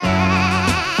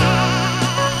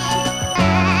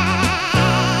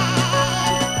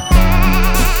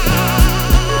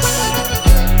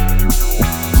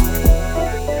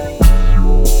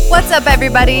What's up,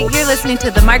 everybody? You're listening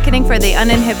to the Marketing for the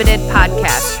Uninhibited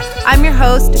podcast. I'm your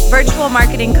host, virtual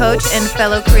marketing coach, and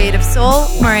fellow creative soul,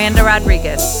 Miranda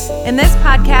Rodriguez. In this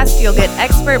podcast, you'll get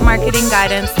expert marketing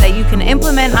guidance that you can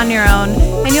implement on your own,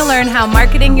 and you'll learn how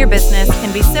marketing your business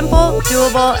can be simple,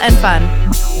 doable, and fun.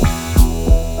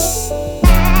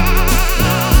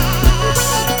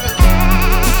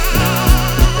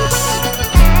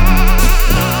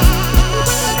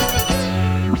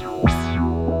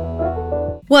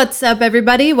 What's up,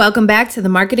 everybody? Welcome back to the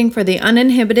Marketing for the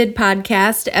Uninhibited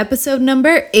podcast, episode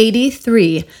number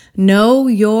 83, Know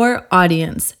Your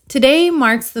Audience. Today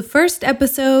marks the first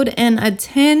episode in a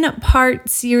 10-part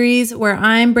series where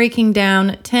I'm breaking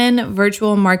down 10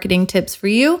 virtual marketing tips for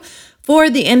you for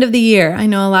the end of the year. I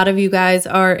know a lot of you guys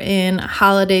are in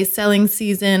holiday selling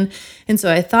season, and so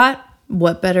I thought,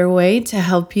 what better way to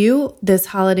help you this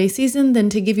holiday season than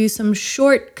to give you some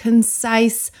short,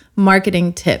 concise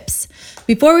marketing tips.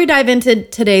 Before we dive into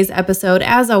today's episode,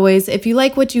 as always, if you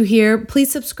like what you hear,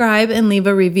 please subscribe and leave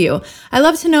a review. I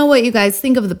love to know what you guys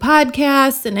think of the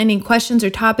podcast and any questions or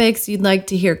topics you'd like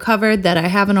to hear covered that I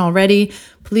haven't already.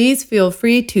 Please feel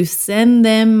free to send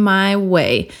them my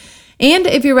way. And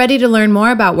if you're ready to learn more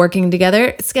about working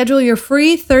together, schedule your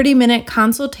free 30-minute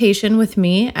consultation with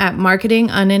me at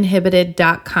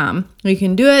marketinguninhibited.com. You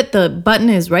can do it. The button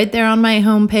is right there on my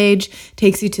homepage,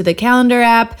 takes you to the calendar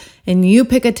app, and you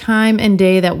pick a time and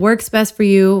day that works best for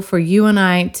you and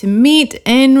I to meet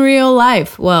in real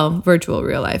life. Well, virtual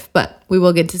real life, but we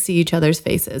will get to see each other's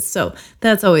faces. So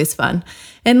that's always fun.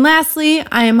 And lastly,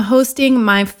 I am hosting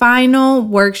my final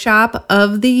workshop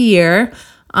of the year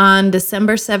on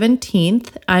December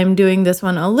 17th. I'm doing this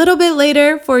one a little bit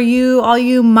later for you, all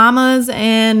you mamas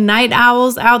and night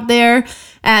owls out there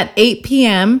at 8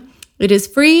 p.m. It is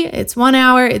free. It's 1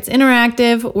 hour. It's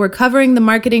interactive. We're covering the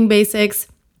marketing basics.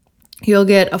 You'll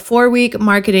get a 4-week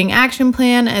marketing action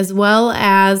plan as well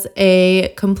as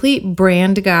a complete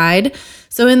brand guide.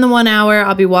 So in the 1 hour,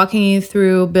 I'll be walking you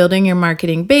through building your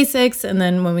marketing basics. And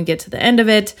then when we get to the end of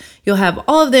it, you'll have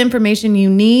all of the information you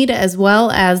need as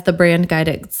well as the brand guide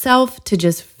itself to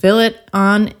just fill it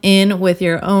on in with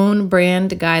your own brand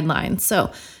guidelines.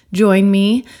 So join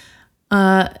me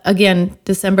again,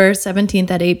 December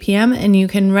 17th at 8 p.m. and you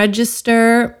can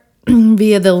register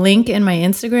via the link in my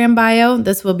Instagram bio.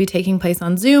 This will be taking place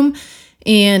on Zoom.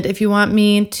 And if you want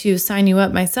me to sign you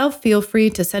up myself, feel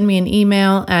free to send me an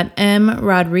email at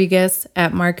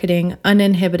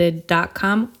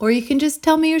mrodriguez@marketinguninhibited.com, or you can just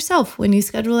tell me yourself when you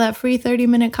schedule that free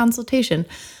 30-minute consultation.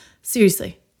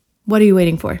 Seriously, what are you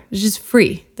waiting for? It's just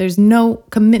free. There's no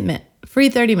commitment. Free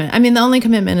 30 minutes. I mean, the only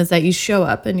commitment is that you show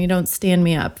up and you don't stand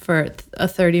me up for a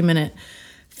 30-minute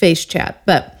face chat.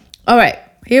 But all right,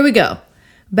 here we go.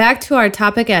 Back to our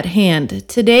topic at hand.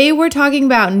 Today, we're talking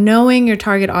about knowing your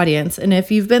target audience. And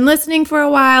if you've been listening for a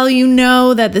while, you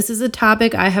know that this is a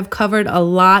topic I have covered a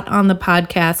lot on the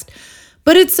podcast,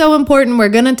 but it's so important. We're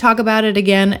going to talk about it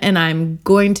again, and I'm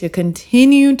going to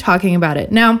continue talking about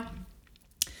it. Now,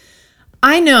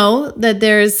 I know that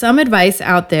there is some advice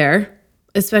out there,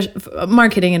 especially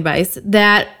marketing advice,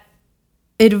 that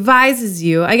advises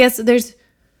you.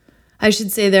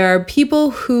 There are people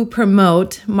who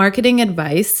promote marketing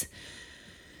advice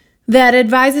that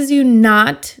advises you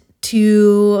not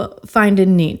to find a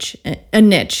niche.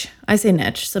 I say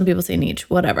niche. Some people say niche,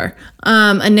 whatever.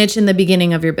 A niche in the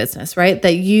beginning of your business, right?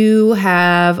 That you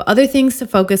have other things to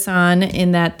focus on,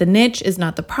 in that the niche is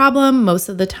not the problem. Most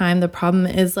of the time, the problem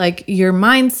is like your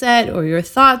mindset or your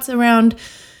thoughts around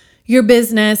your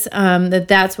business,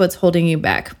 that's what's holding you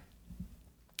back.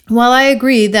 While I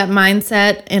agree that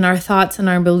mindset and our thoughts and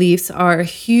our beliefs are a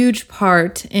huge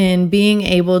part in being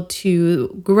able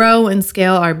to grow and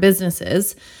scale our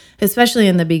businesses, especially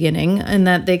in the beginning, and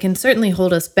that they can certainly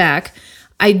hold us back,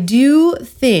 I do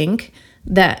think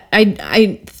that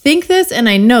I think this, and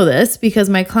I know this because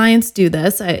my clients do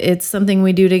this. It's something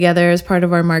we do together as part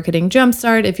of our Marketing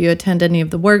Jumpstart. If you attend any of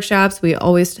the workshops, we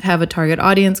always have a target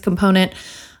audience component.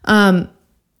 So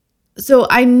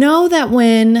I know that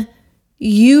when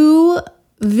you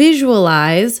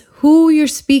visualize who you're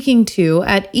speaking to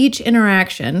at each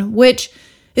interaction, which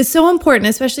is so important,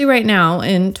 especially right now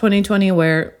in 2020,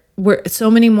 where so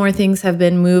many more things have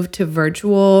been moved to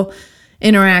virtual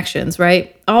interactions,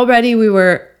 right? Already we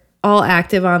were all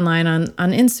active online on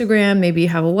Instagram. Maybe you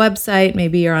have a website.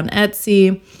 Maybe you're on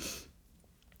Etsy,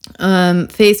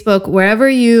 Facebook, wherever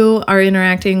you are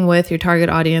interacting with your target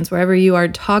audience, wherever you are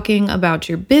talking about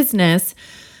your business.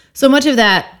 So much of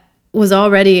that was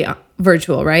already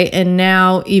virtual, right? And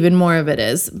now even more of it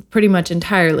is, pretty much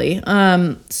entirely.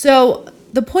 So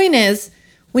the point is,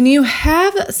 when you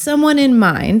have someone in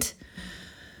mind,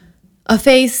 a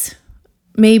face,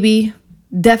 maybe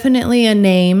definitely a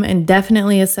name and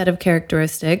definitely a set of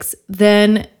characteristics,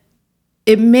 then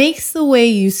it makes the way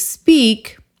you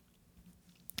speak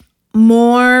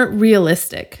more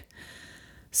realistic.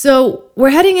 So we're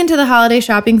heading into the holiday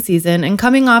shopping season and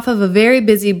coming off of a very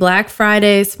busy Black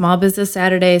Friday, Small Business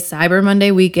Saturday, Cyber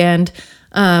Monday weekend.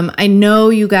 I know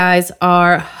you guys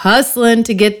are hustling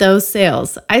to get those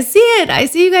sales. I see it. I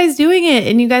see you guys doing it,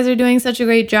 and you guys are doing such a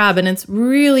great job. And it's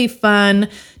really fun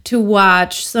to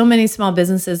watch so many small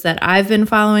businesses that I've been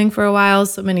following for a while,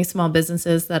 so many small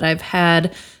businesses that I've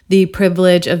had the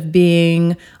privilege of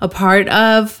being a part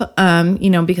of,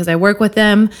 because I work with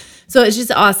them. So it's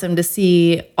just awesome to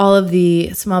see all of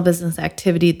the small business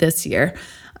activity this year.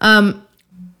 Some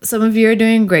of you are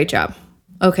doing a great job.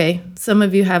 Okay, some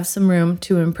of you have some room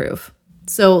to improve.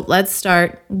 So let's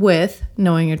start with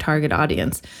knowing your target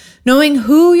audience. Knowing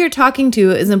who you're talking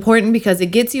to is important because it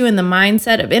gets you in the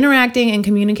mindset of interacting and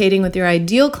communicating with your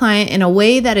ideal client in a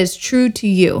way that is true to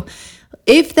you.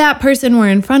 If that person were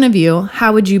in front of you,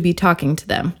 how would you be talking to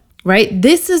them, right?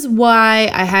 This is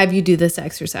why I have you do this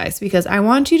exercise, because I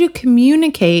want you to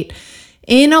communicate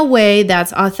in a way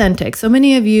that's authentic. So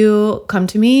many of you come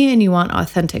to me and you want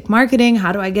authentic marketing.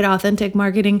 How do I get authentic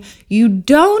marketing? You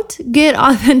don't get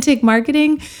authentic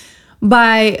marketing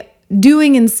by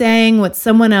doing and saying what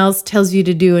someone else tells you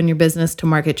to do in your business to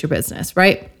market your business,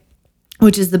 right?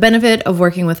 Which is the benefit of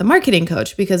working with a marketing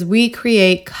coach, because we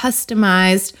create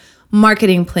customized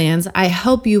marketing plans. I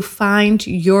help you find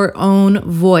your own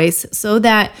voice so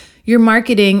that your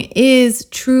marketing is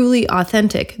truly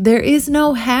authentic. There is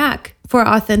no hack for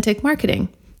authentic marketing.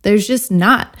 There's just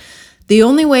not. The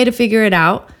only way to figure it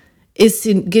out is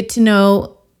to get to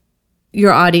know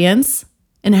your audience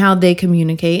and how they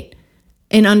communicate,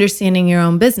 and understanding your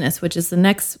own business, which is the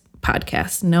next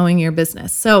podcast, Knowing Your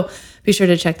Business. So be sure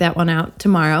to check that one out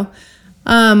tomorrow.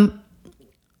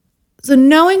 So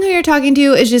knowing who you're talking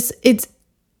to is it's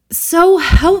so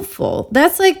helpful.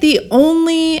 That's like the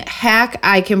only hack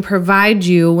I can provide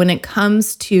you when it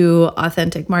comes to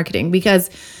authentic marketing,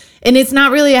 and it's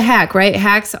not really a hack, right?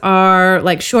 Hacks are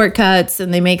like shortcuts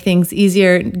and they make things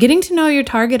easier. Getting to know your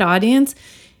target audience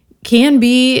can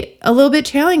be a little bit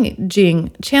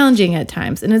challenging at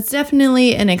times. And it's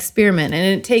definitely an experiment,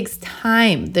 and it takes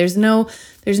time. There's no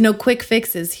quick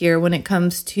fixes here when it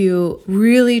comes to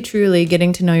really, truly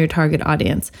getting to know your target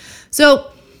audience.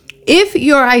 So if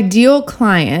your ideal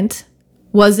client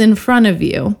was in front of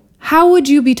you, how would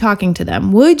you be talking to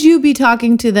them? Would you be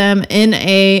talking to them in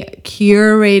a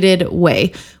curated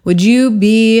way? Would you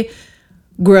be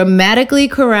grammatically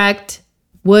correct?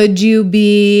 Would you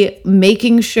be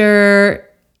making sure,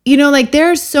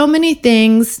 there are so many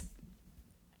things.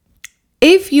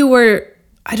 If you were,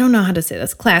 I don't know how to say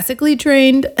this, classically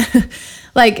trained,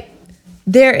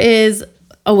 there is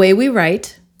a way we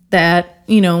write that,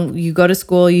 you go to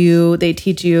school, they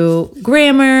teach you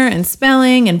grammar and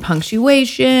spelling and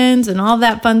punctuations and all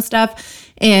that fun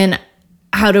stuff, and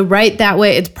how to write that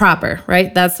way. It's proper,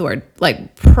 right? That's the word,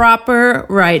 like proper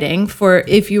writing for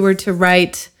if you were to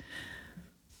write.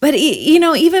 But,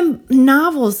 even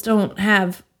novels don't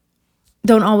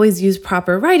always use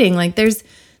proper writing. Like there's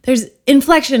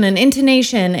inflection and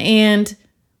intonation and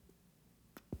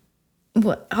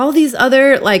all these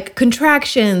other like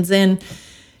contractions, and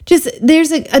just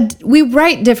there's we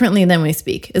write differently than we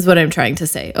speak is what I'm trying to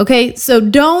say. Okay. So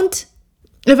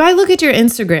if I look at your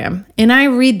Instagram and I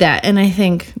read that and I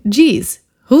think, geez,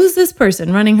 who's this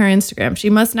person running her Instagram? She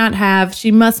must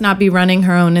not be running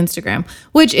her own Instagram,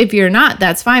 which if you're not,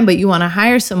 that's fine, but you want to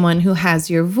hire someone who has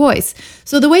your voice.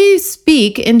 So the way you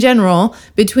speak in general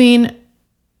between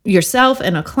yourself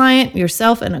and a client,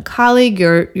 yourself and a colleague,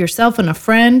 yourself and a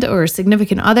friend or a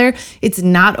significant other, it's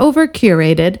not over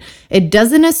curated. It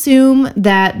doesn't assume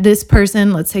that this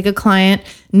person, let's take a client,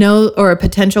 or a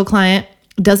potential client,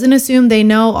 doesn't assume they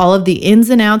know all of the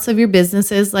ins and outs of your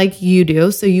businesses like you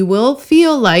do. So you will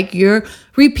feel like you're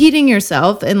repeating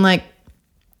yourself and like,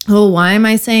 oh, why am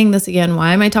I saying this again?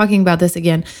 Why am I talking about this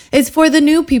again? It's for the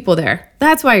new people there.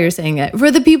 That's why you're saying it.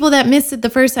 For the people that missed it the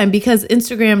first time, because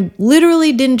Instagram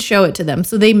literally didn't show it to them,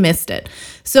 so they missed it.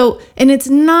 So, and it's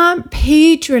not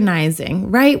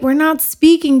patronizing, right? We're not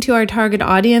speaking to our target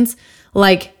audience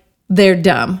like they're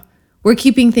dumb. We're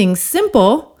keeping things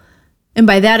simple. And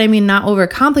by that, I mean not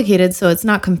overcomplicated, so it's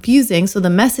not confusing, so the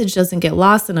message doesn't get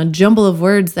lost in a jumble of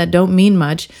words that don't mean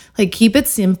much. Like, keep it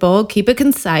simple, keep it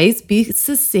concise, be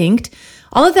succinct.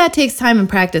 All of that takes time and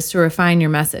practice to refine your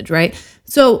message, right?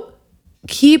 So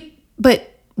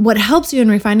but what helps you in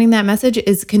refining that message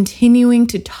is continuing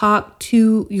to talk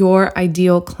to your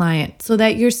ideal client so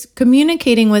that you're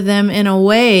communicating with them in a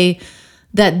way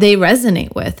that they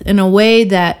resonate with, in a way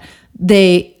that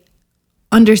they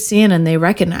understand and they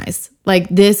recognize. Like,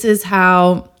 this is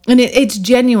how, and it's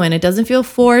genuine. It doesn't feel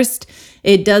forced.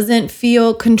 It doesn't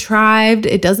feel contrived.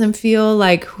 It doesn't feel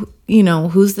like,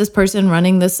 who's this person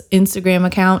running this Instagram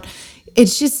account?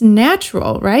 It's just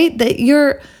natural, right? That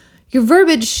your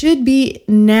verbiage should be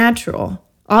natural,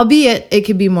 albeit it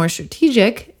could be more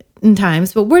strategic in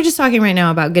times, but we're just talking right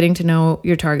now about getting to know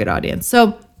your target audience.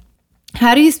 So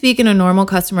how do you speak in a normal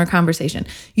customer conversation?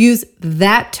 Use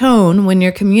that tone when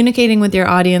you're communicating with your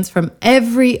audience from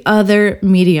every other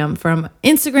medium, from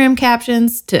Instagram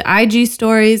captions to IG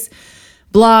stories,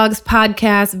 blogs,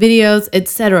 podcasts, videos,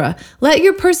 etc. Let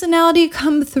your personality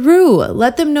come through.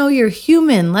 Let them know you're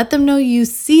human. Let them know you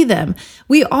see them.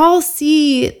 We all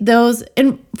see those.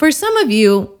 And for some of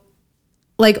you,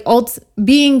 like,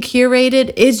 being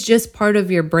curated is just part of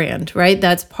your brand, right?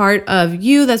 That's part of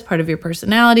you. That's part of your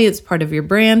personality. It's part of your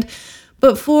brand.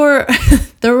 But for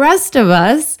the rest of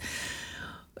us,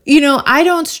 I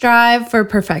don't strive for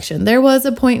perfection. There was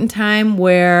a point in time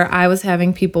where I was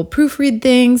having people proofread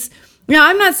things. Now,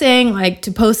 I'm not saying like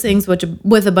to post things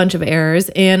with a bunch of errors.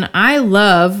 And I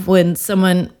love when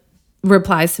someone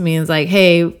replies to me and is like,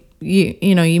 hey,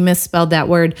 you misspelled that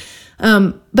word.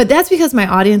 But that's because my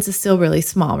audience is still really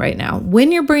small right now.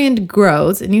 When your brand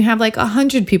grows and you have like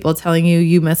 100 people telling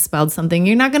you misspelled something,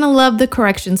 you're not going to love the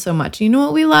correction so much. You know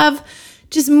what we love?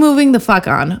 Just moving the fuck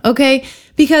on, okay?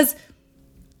 Because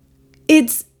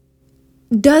if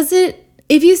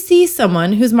you see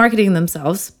someone who's marketing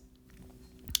themselves,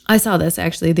 I saw this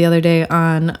actually the other day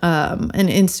on an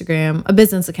Instagram, a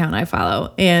business account I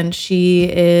follow, and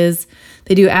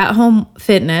they do at-home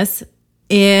fitness,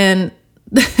 and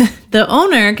the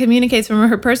owner communicates from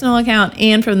her personal account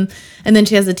and then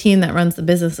she has a team that runs the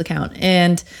business account.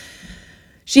 And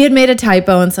she had made a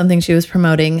typo in something she was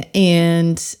promoting,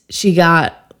 and she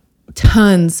got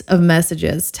tons of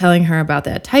messages telling her about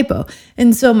that typo.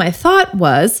 And so my thought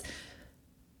was,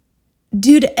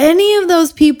 did any of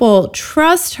those people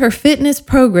trust her fitness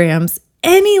programs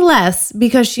any less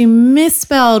because she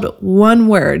misspelled one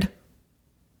word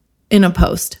in a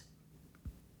post?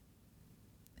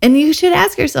 And you should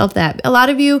ask yourself that. A lot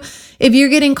of you, if you're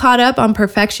getting caught up on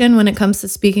perfection when it comes to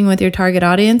speaking with your target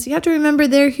audience, you have to remember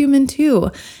they're human too.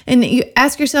 And you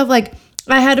ask yourself, like,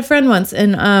 I had a friend once,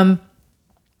 and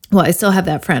I still have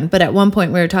that friend, but at one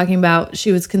point we were talking about,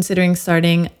 she was considering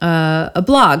starting a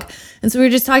blog. And so we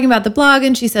were just talking about the blog,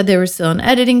 and she said they were still in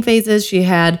editing phases. She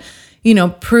had,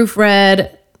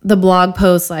 proofread the blog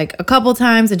post like a couple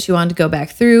times, and she wanted to go back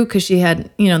through because she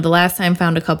had, the last time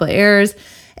found a couple of errors.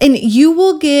 And you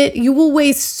will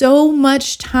waste so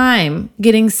much time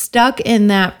getting stuck in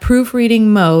that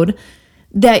proofreading mode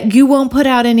that you won't put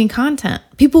out any content.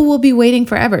 People will be waiting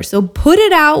forever. So put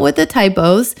it out with the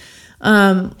typos.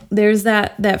 There's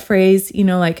that phrase,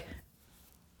 like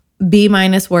B-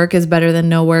 work is better than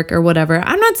no work or whatever.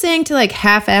 I'm not saying to like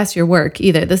half-ass your work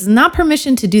either. This is not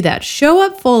permission to do that. Show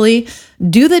up fully,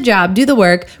 do the job, do the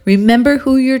work, remember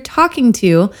who you're talking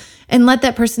to, and let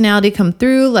that personality come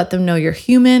through. Let them know you're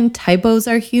human. Typos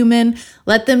are human.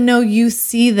 Let them know you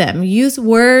see them. Use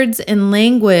words and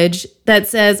language that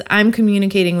says, I'm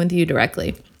communicating with you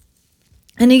directly.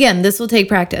 And again, this will take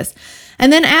practice.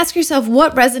 And then ask yourself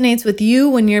what resonates with you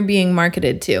when you're being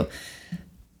marketed to.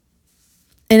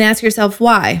 And ask yourself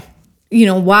why.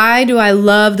 Why do I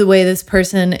love the way this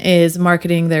person is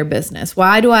marketing their business?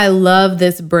 Why do I love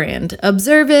this brand?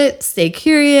 Observe it, stay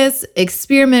curious,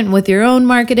 experiment with your own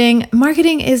marketing.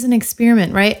 Marketing is an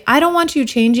experiment, right? I don't want you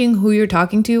changing who you're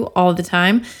talking to all the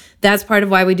time. That's part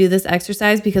of why we do this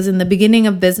exercise, because in the beginning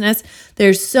of business,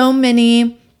 there's so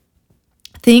many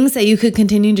things that you could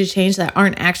continue to change that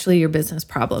aren't actually your business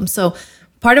problem. So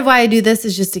part of why I do this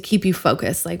is just to keep you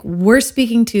focused. Like, we're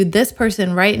speaking to this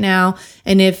person right now.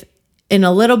 And if in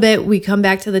a little bit we come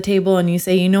back to the table and you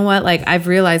say, you know what, like, I've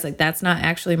realized like that's not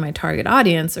actually my target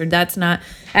audience, or that's not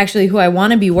actually who I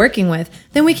want to be working with,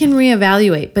 then we can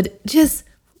reevaluate. But just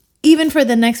even for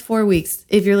the next 4 weeks,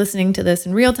 if you're listening to this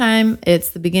in real time,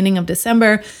 it's the beginning of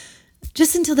December,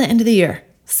 just until the end of the year,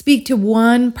 speak to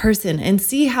one person and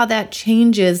see how that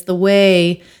changes the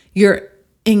way you're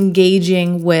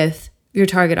engaging with your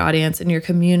target audience and your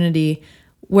community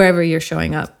wherever you're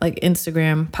showing up, like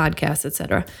Instagram, podcasts,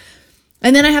 etc.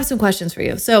 And then I have some questions for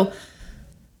you. So,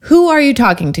 who are you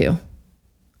talking to?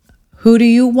 Who do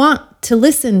you want to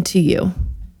listen to you?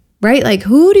 Right? Like,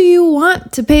 who do you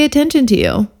want to pay attention to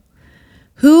you?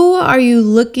 Who are you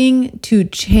looking to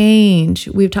change?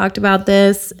 We've talked about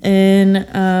this in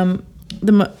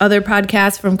the other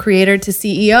podcast, From Creator to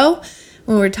CEO,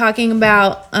 when we're talking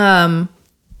about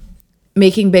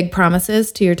making big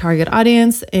promises to your target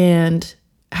audience and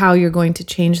how you're going to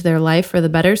change their life for the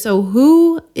better. So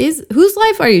whose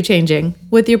life are you changing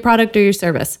with your product or your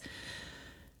service?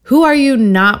 Who are you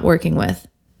not working with?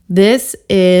 This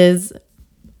is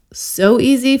so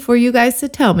easy for you guys to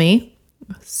tell me,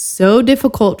 so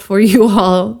difficult for you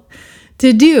all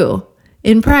to do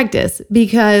in practice,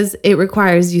 because it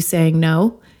requires you saying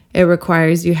no. It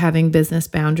requires you having business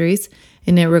boundaries,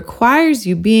 and it requires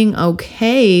you being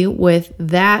okay with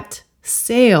that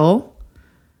sale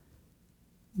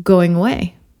going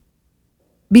away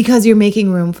because you're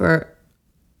making room for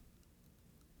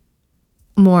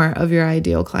more of your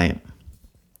ideal client,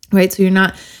 right? So you're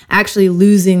not actually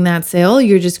losing that sale.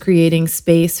 You're just creating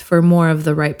space for more of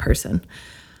the right person.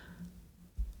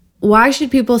 Why should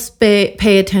people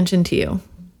pay attention to you?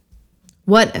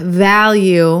 What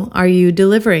value are you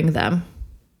delivering them?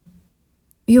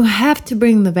 You have to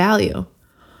bring the value.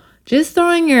 Just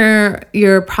throwing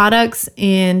your products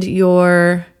and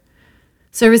your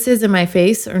services in my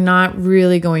face are not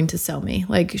really going to sell me.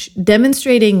 Like,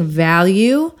 demonstrating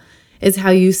value is how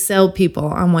you sell people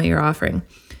on what you're offering.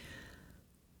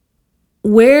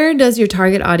 Where does your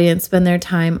target audience spend their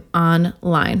time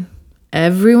online?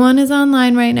 Everyone is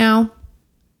online right now.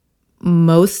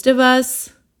 Most of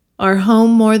us are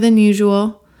home more than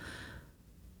usual.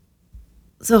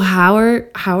 So how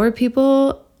are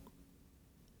people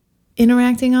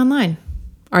interacting online?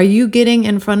 Are you getting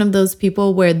in front of those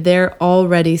people where they're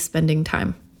already spending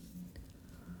time?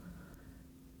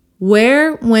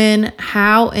 Where, when,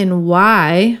 how, and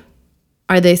why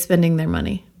are they spending their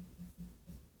money?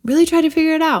 Really try to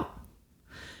figure it out.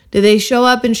 Do they show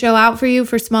up and show out for you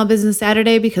for Small Business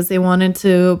Saturday because they wanted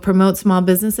to promote small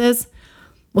businesses?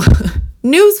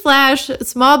 Newsflash,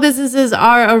 small businesses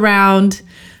are around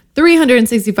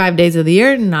 365 days of the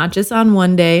year, not just on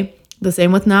one day. The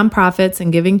same with nonprofits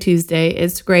and Giving Tuesday.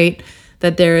 It's great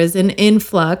that there is an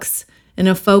influx and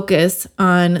a focus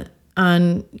on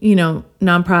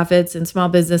nonprofits and small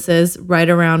businesses right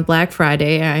around Black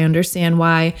Friday. I understand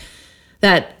why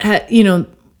that,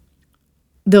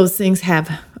 those things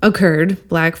have occurred.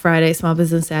 Black Friday, Small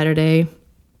Business Saturday,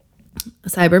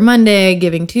 Cyber Monday,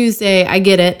 Giving Tuesday. I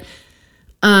get it.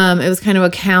 It was kind of a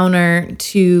counter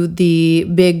to the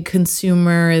big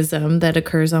consumerism that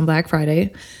occurs on Black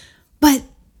Friday. But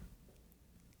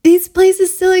these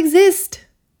places still exist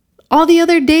all the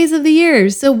other days of the year.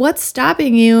 So what's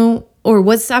stopping you, or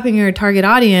what's stopping your target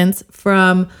audience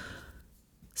from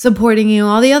supporting you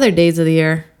all the other days of the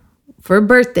year for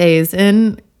birthdays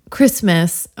and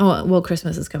Christmas? Oh, well,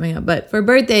 Christmas is coming up, but for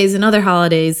birthdays and other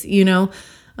holidays,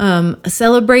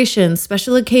 celebrations,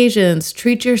 special occasions,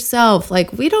 treat yourself.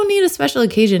 Like, we don't need a special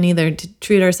occasion either to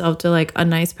treat ourselves to like a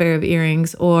nice pair of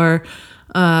earrings or,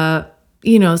 I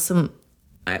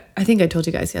think I told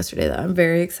you guys yesterday that I'm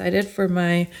very excited for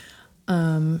my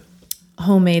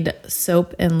homemade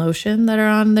soap and lotion that are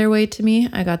on their way to me.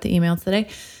 I got the email today.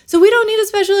 So we don't need a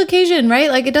special occasion, right?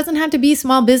 Like, it doesn't have to be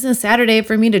Small Business Saturday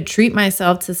for me to treat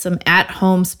myself to some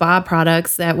at-home spa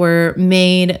products that were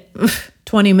made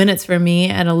 20 minutes from me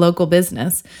at a local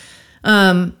business.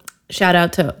 Shout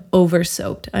out to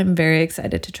Oversoaped. I'm very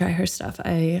excited to try her stuff.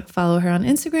 I follow her on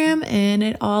Instagram and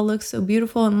it all looks so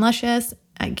beautiful and luscious.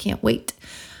 I can't wait.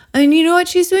 And you know what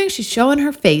she's doing? She's showing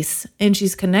her face and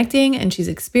she's connecting and she's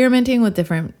experimenting with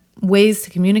different ways to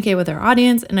communicate with her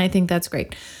audience. And I think that's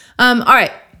great. All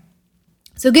right.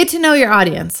 So get to know your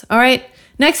audience. All right.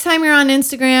 Next time you're on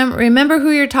Instagram, remember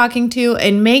who you're talking to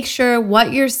and make sure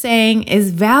what you're saying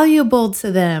is valuable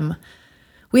to them.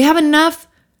 We have enough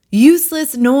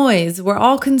useless noise. We're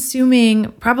all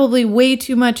consuming probably way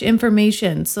too much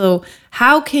information. So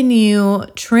how can you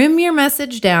trim your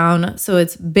message down so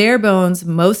it's bare bones,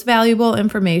 most valuable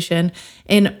information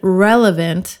and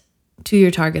relevant to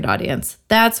your target audience?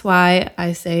 That's why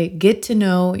I say get to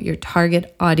know your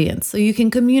target audience so you can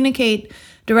communicate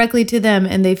directly to them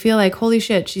and they feel like, holy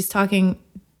shit, she's talking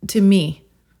to me.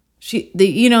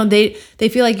 They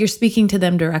feel like you're speaking to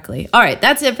them directly. All right,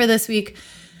 that's it for this week.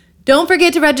 Don't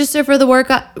forget to register for the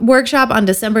workshop on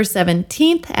December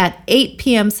 17th at 8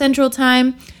 p.m. Central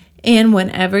Time. And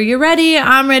whenever you're ready,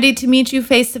 I'm ready to meet you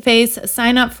face-to-face.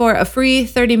 Sign up for a free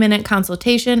 30-minute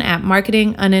consultation at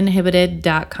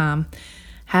marketinguninhibited.com.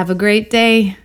 Have a great day.